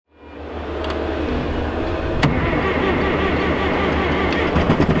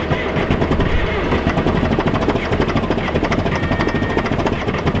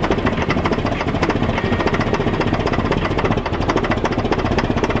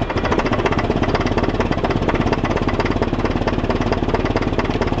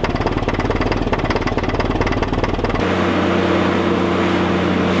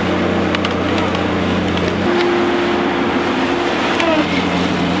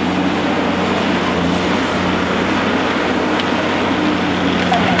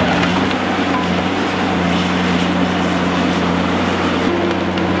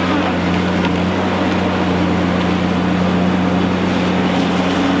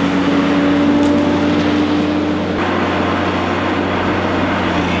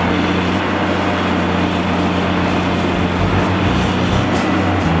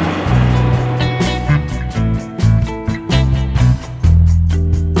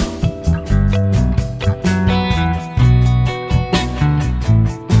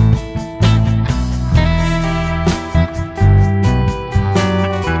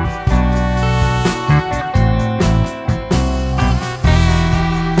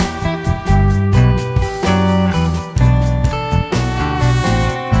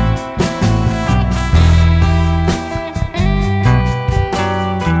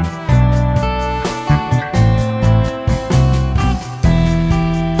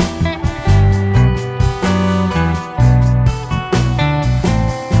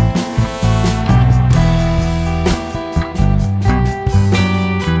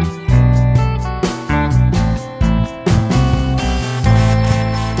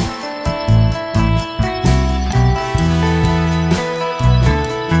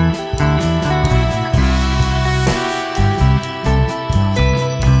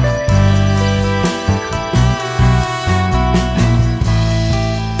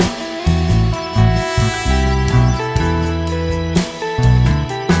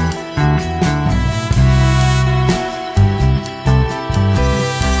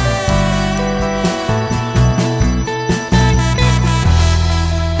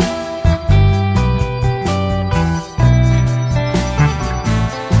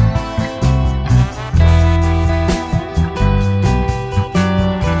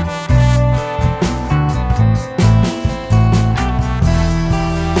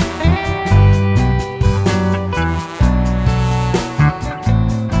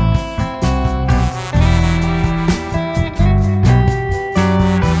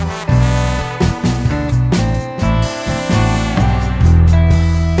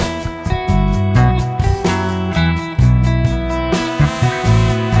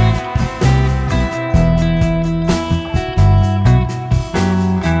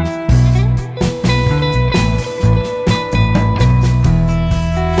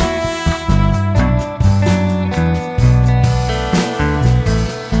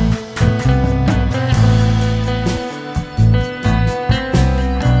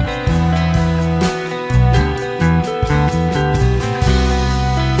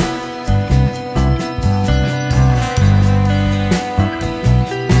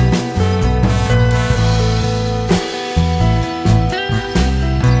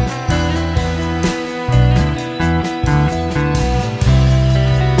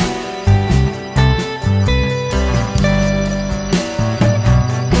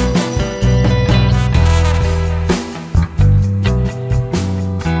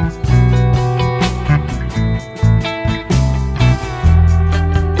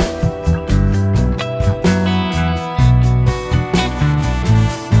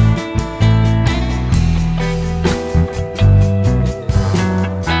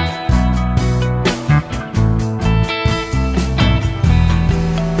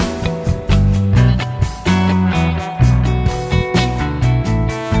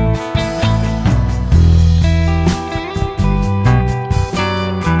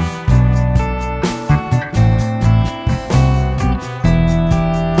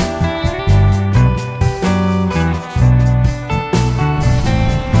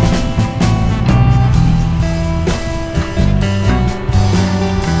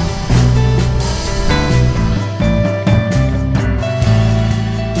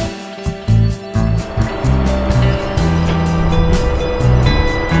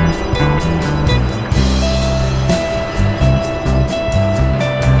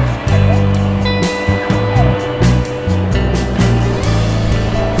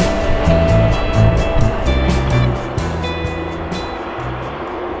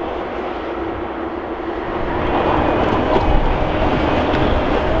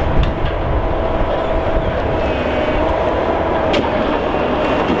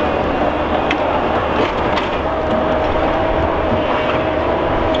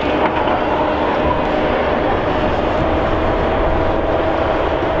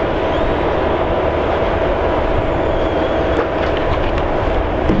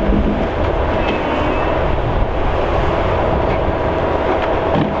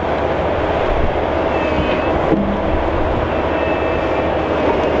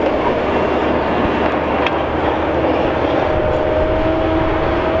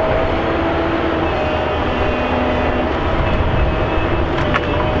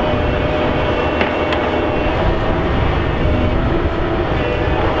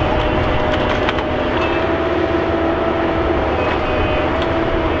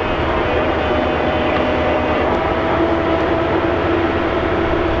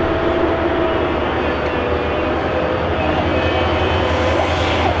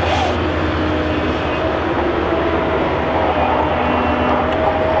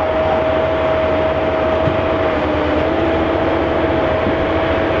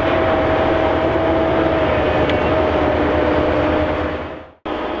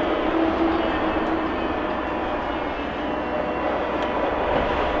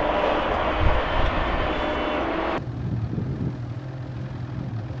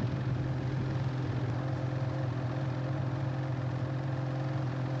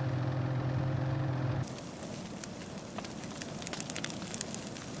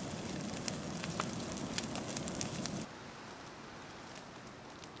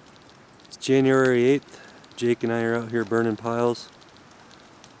January 8th, Jake and I are out here burning piles.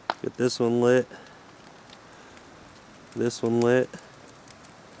 Get this one lit. This one lit.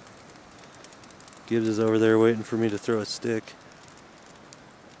 Gibbs is over there waiting for me to throw a stick.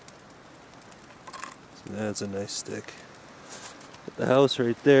 So that's a nice stick. Got the house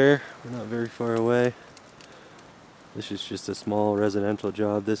right there. We're not very far away. This is just a small residential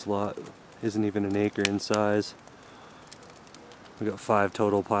job. This lot isn't even an acre in size. We got 5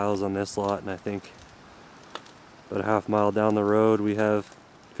 total piles on this lot, and I think about a half mile down the road we have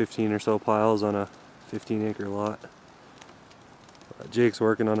 15 or so piles on a 15-acre lot. Jake's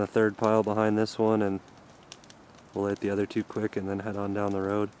working on a 3rd pile behind this one, and we'll light the other 2 quick and then head on down the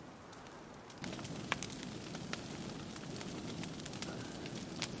road.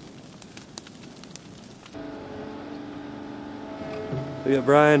 We got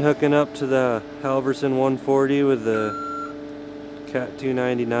Brian hooking up to the Halverson 140 with the Cat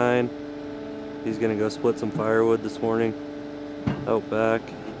 299. He's gonna go split some firewood this morning out back.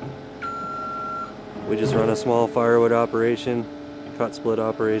 We just run a small firewood operation, cut split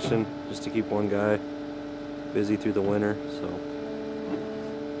operation, just to keep one guy busy through the winter. So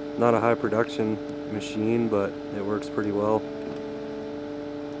not a high production machine, but it works pretty well.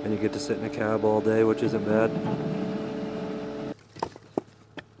 And you get to sit in a cab all day, which isn't bad.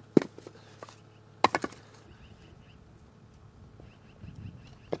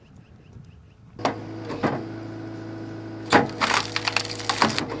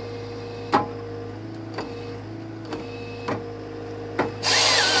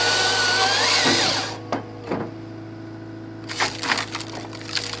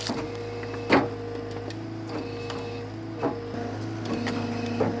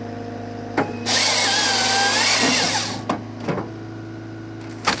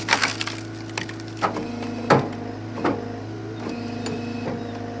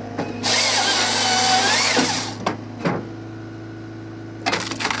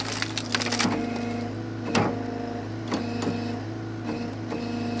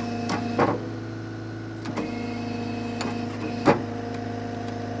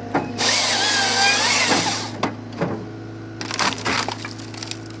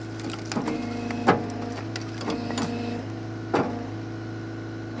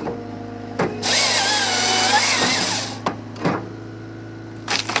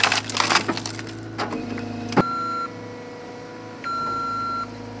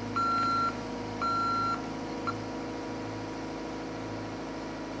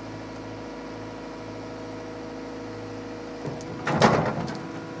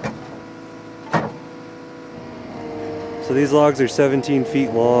 So these logs are 17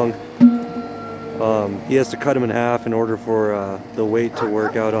 feet long. He has to cut them in half in order for the weight to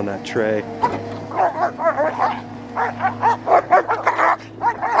work out on that tray.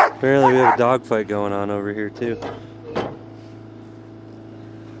 Apparently we have a dog fight going on over here too.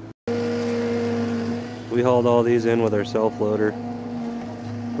 We hauled all these in with our self-loader.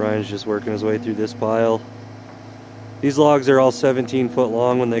 Brian's just working his way through this pile. These logs are all 17 foot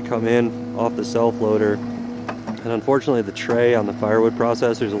long when they come in off the self-loader. And unfortunately the tray on the firewood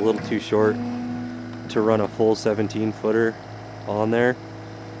processor is a little too short to run a full 17 footer on there.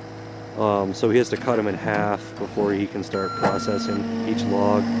 So he has to cut them in half before he can start processing each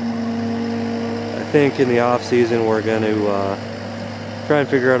log. I think in the off season we're going to try and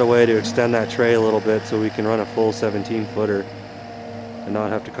figure out a way to extend that tray a little bit so we can run a full 17 footer and not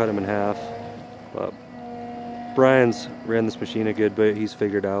have to cut them in half. But Brian's ran this machine a good bit. He's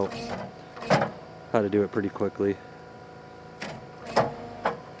figured out how to do it pretty quickly.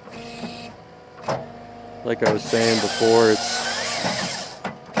 Like I was saying before,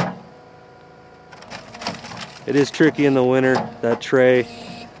 it is tricky in the winter. That tray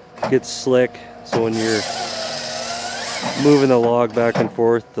gets slick, so when you're moving the log back and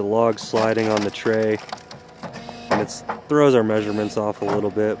forth, the log's sliding on the tray, and it throws our measurements off a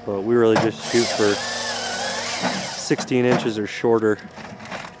little bit, but we really just shoot for 16 inches or shorter.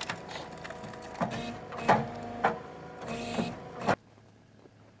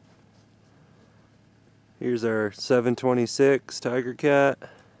 Here's our 726 Tiger Cat.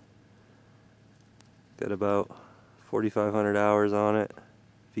 Got about 4,500 hours on it.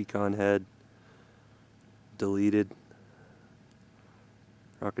 Fecon head. Deleted.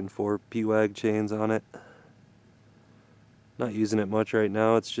 Rocking 4 P-Wag chains on it. Not using it much right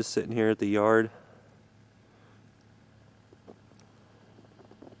now. It's just sitting here at the yard.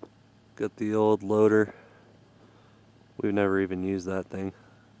 Got the old loader. We've never even used that thing.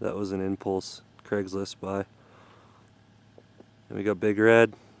 That was an impulse Craigslist buy. And we got Big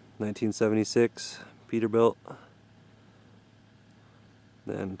Red, 1976, Peterbilt.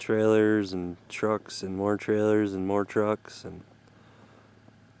 then trailers and trucks and more trailers and more trucks, and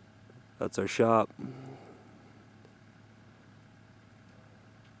that's our shop.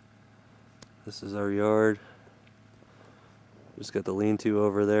 This is our yard. Just got the lean-to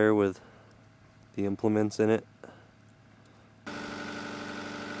over there with the implements in it.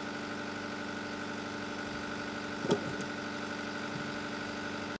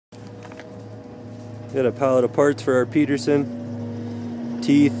 Got a pallet of parts for our Peterson.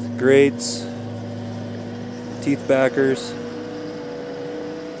 Teeth, grates, teeth backers,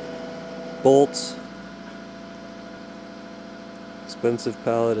 bolts. Expensive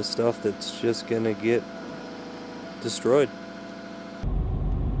pallet of stuff that's just gonna get destroyed.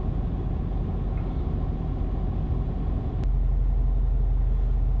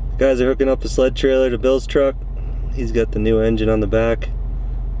 Guys are hooking up the sled trailer to Bill's truck. He's got the new engine on the back.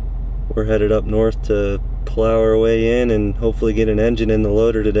 We're headed up north to plow our way in and hopefully get an engine in the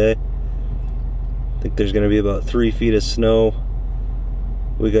loader today. I think there's going to be about 3 feet of snow.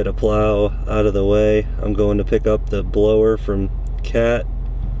 We got to plow out of the way. I'm going to pick up the blower from Cat.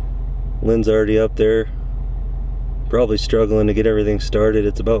 Lynn's already up there, probably struggling to get everything started.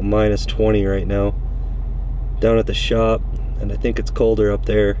 It's about -20 right now down at the shop, and I think it's colder up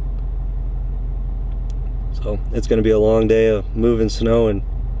there. So it's going to be a long day of moving snow and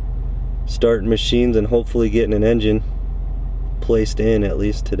starting machines and hopefully getting an engine placed in at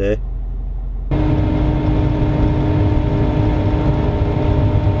least today.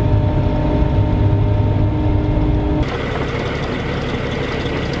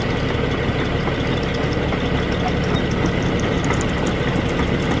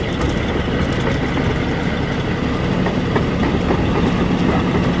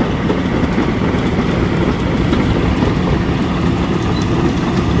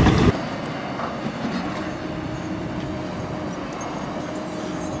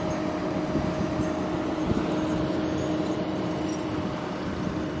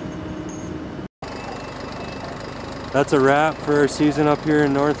 That's a wrap for our season up here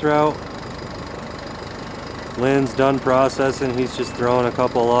in North Routt. Lynn's done processing. He's just throwing a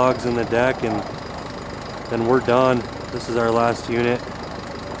couple logs in the deck and then we're done. This is our last unit.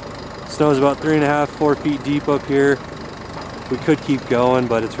 Snow's about 3.5, 4 feet deep up here. We could keep going,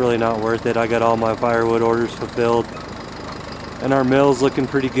 but it's really not worth it. I got all my firewood orders fulfilled. And our mill's looking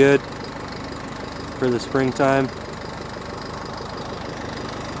pretty good for the springtime.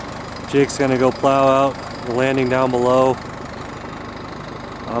 Jake's gonna go plow out the landing down below.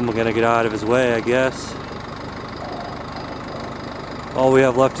 I'm gonna get out of his way, I guess. All we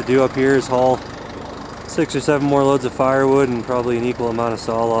have left to do up here is haul 6 or 7 more loads of firewood and probably an equal amount of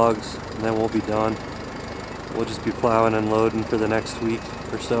saw logs, and then we'll be done. We'll just be plowing and loading for the next week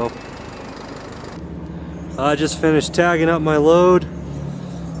or so. I just finished tagging up my load.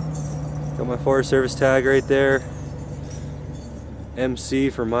 Got my Forest Service tag right there. MC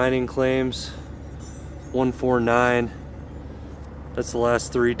for mining claims 149. That's the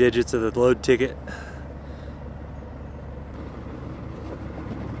last 3 digits of the load ticket.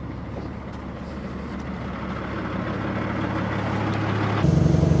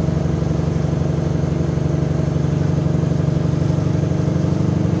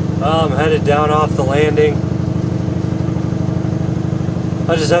 Well, I'm headed down off the landing.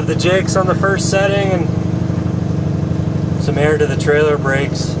 I just have the jakes on the first setting and some air to the trailer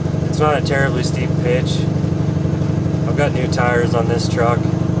brakes. It's not a terribly steep pitch. I've got new tires on this truck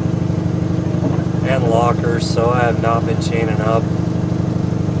and lockers, so I have not been chaining up.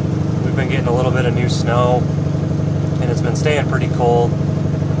 We've been getting a little bit of new snow and it's been staying pretty cold,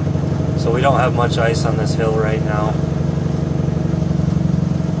 so we don't have much ice on this hill right now.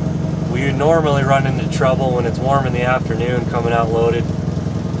 We normally run into trouble when it's warm in the afternoon coming out loaded.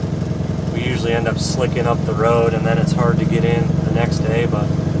 We usually end up slicking up the road and then it's hard to get in the next day, but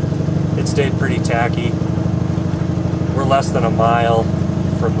it stayed pretty tacky. We're less than a mile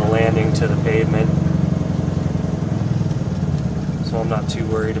from the landing to the pavement, so I'm not too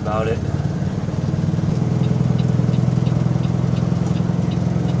worried about it.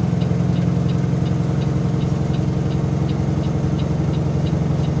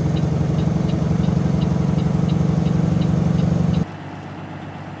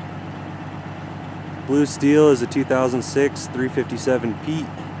 Blue Steel is a 2006 357 Pete.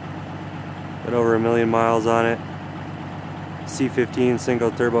 Got over 1 million miles on it. C15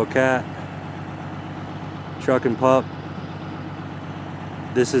 single turbo cat. Truck and pup.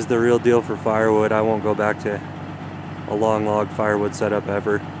 This is the real deal for firewood. I won't go back to a long log firewood setup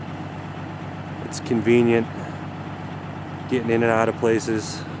ever. It's convenient getting in and out of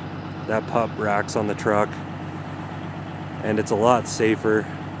places. That pup racks on the truck. and it's a lot safer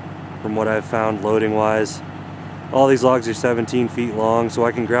from what I've found loading wise. All these logs are 17 feet long, so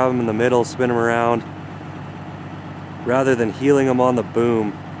I can grab them in the middle, spin them around, rather than heeling them on the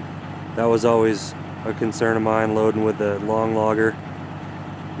boom. That was always a concern of mine loading with the long logger.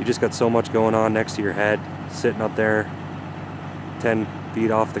 You just got so much going on next to your head, sitting up there 10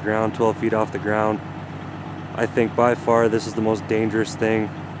 feet off the ground, 12 feet off the ground. I think by far this is the most dangerous thing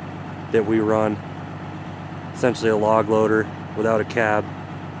that we run. Essentially a log loader without a cab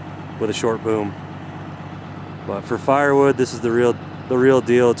with a short boom. But for firewood, this is the real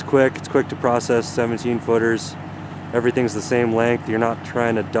deal. It's quick to process 17 footers. Everything's the same length. You're not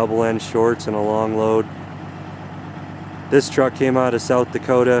trying to double end shorts in a long load. This truck came out of South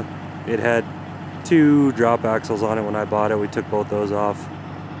Dakota. It had 2 drop axles on it when I bought it. We took both those off.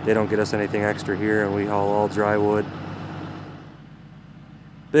 They don't get us anything extra here, and we haul all dry wood.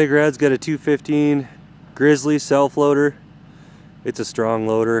 Big Red's got a 215 Grizzly self loader. It's a strong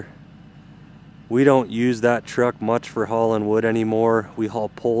loader. We don't use that truck much for hauling wood anymore. We haul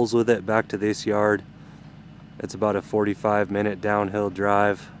poles with it back to this yard. It's about a 45-minute downhill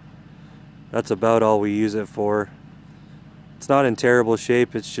drive. That's about all we use it for. It's not in terrible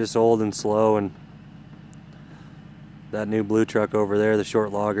shape, it's just old and slow, and that new blue truck over there, the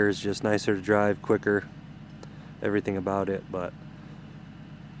short logger, is just nicer to drive, quicker, everything about it. But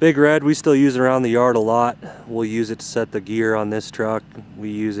Big Red, we still use it around the yard a lot. We'll use it to set the gear on this truck. We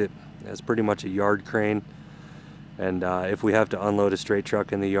use it as pretty much a yard crane. And if we have to unload a straight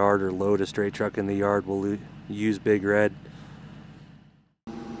truck in the yard or load a straight truck in the yard, we'll use Big Red.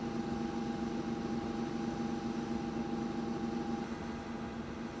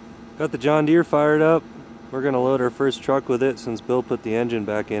 Got the John Deere fired up. We're gonna load our first truck with it since Bill put the engine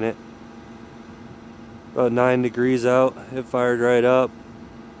back in it. About 9 degrees out, it fired right up.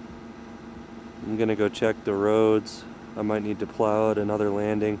 I'm gonna go check the roads. I might need to plow out another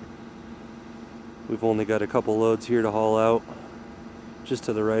landing. We've only got a couple loads here to haul out, just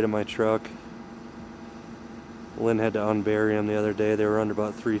to the right of my truck. Lynn had to unbury them the other day. They were under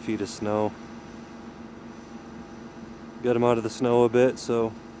about 3 feet of snow. Got them out of the snow a bit,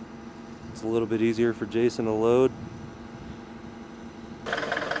 so it's a little bit easier for Jason to load.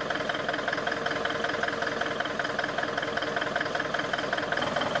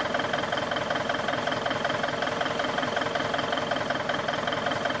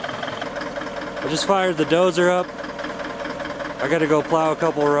 I just fired the dozer up. I gotta go plow a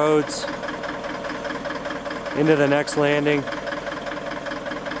couple roads into the next landing.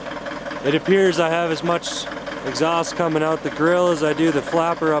 It appears I have as much exhaust coming out the grill as I do the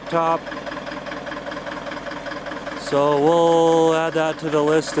flapper up top. So we'll add that to the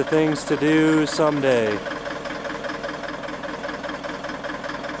list of things to do someday.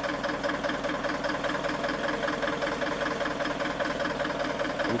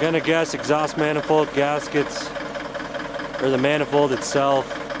 I'm gonna guess exhaust manifold gaskets, or the manifold itself,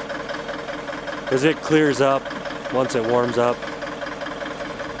 because it clears up once it warms up.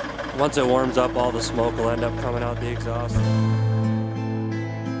 Once it warms up, all the smoke will end up coming out the exhaust.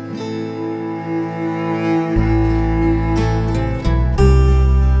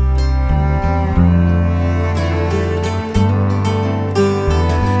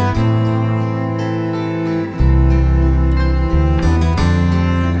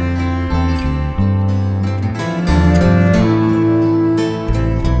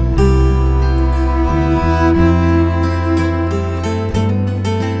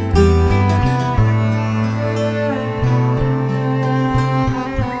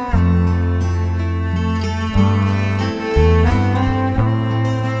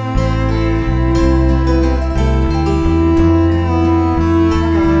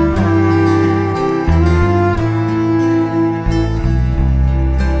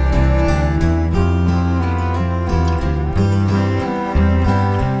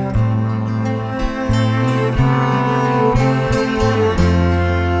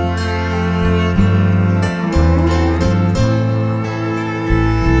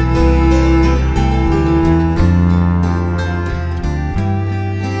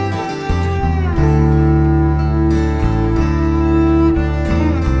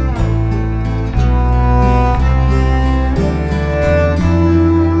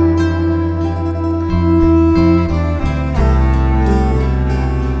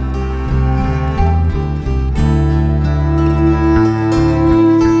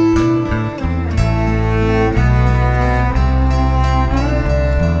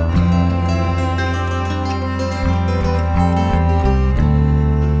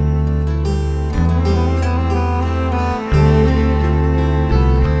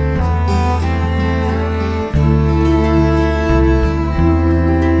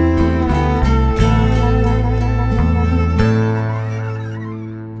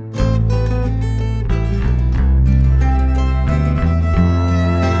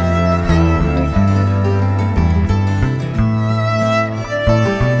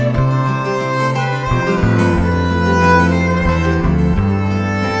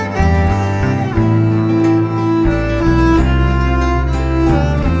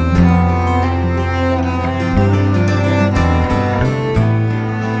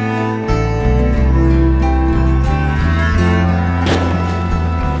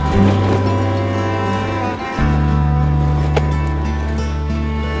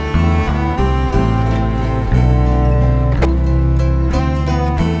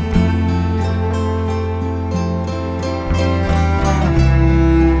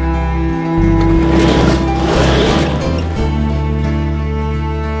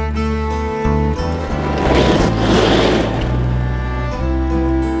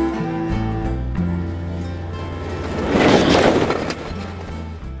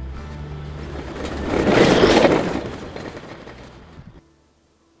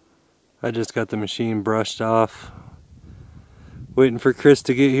 I just got the machine brushed off. Waiting for Chris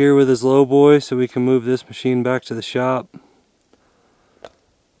to get here with his low boy so we can move this machine back to the shop.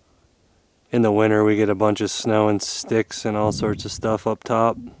 In the winter we get a bunch of snow and sticks and all sorts of stuff up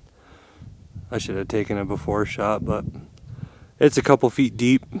top. I should have taken a before shot, but it's a couple feet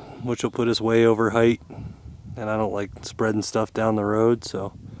deep, which will put us way over height. And I don't like spreading stuff down the road,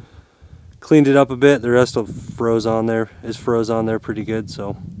 so cleaned it up a bit. The rest is froze on there pretty good,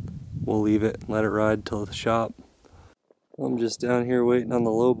 so we'll leave it and let it ride till the shop. I'm just down here waiting on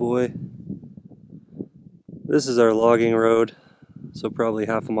the low boy. This is our logging road, so probably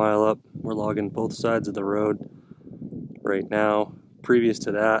half a mile up. We're logging both sides of the road right now. Previous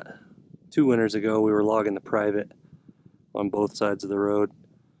to that, 2 winters ago, we were logging the private on both sides of the road.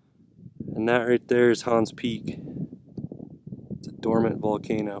 And that right there is Hans Peak. It's a dormant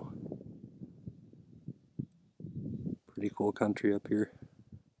volcano. Pretty cool country up here.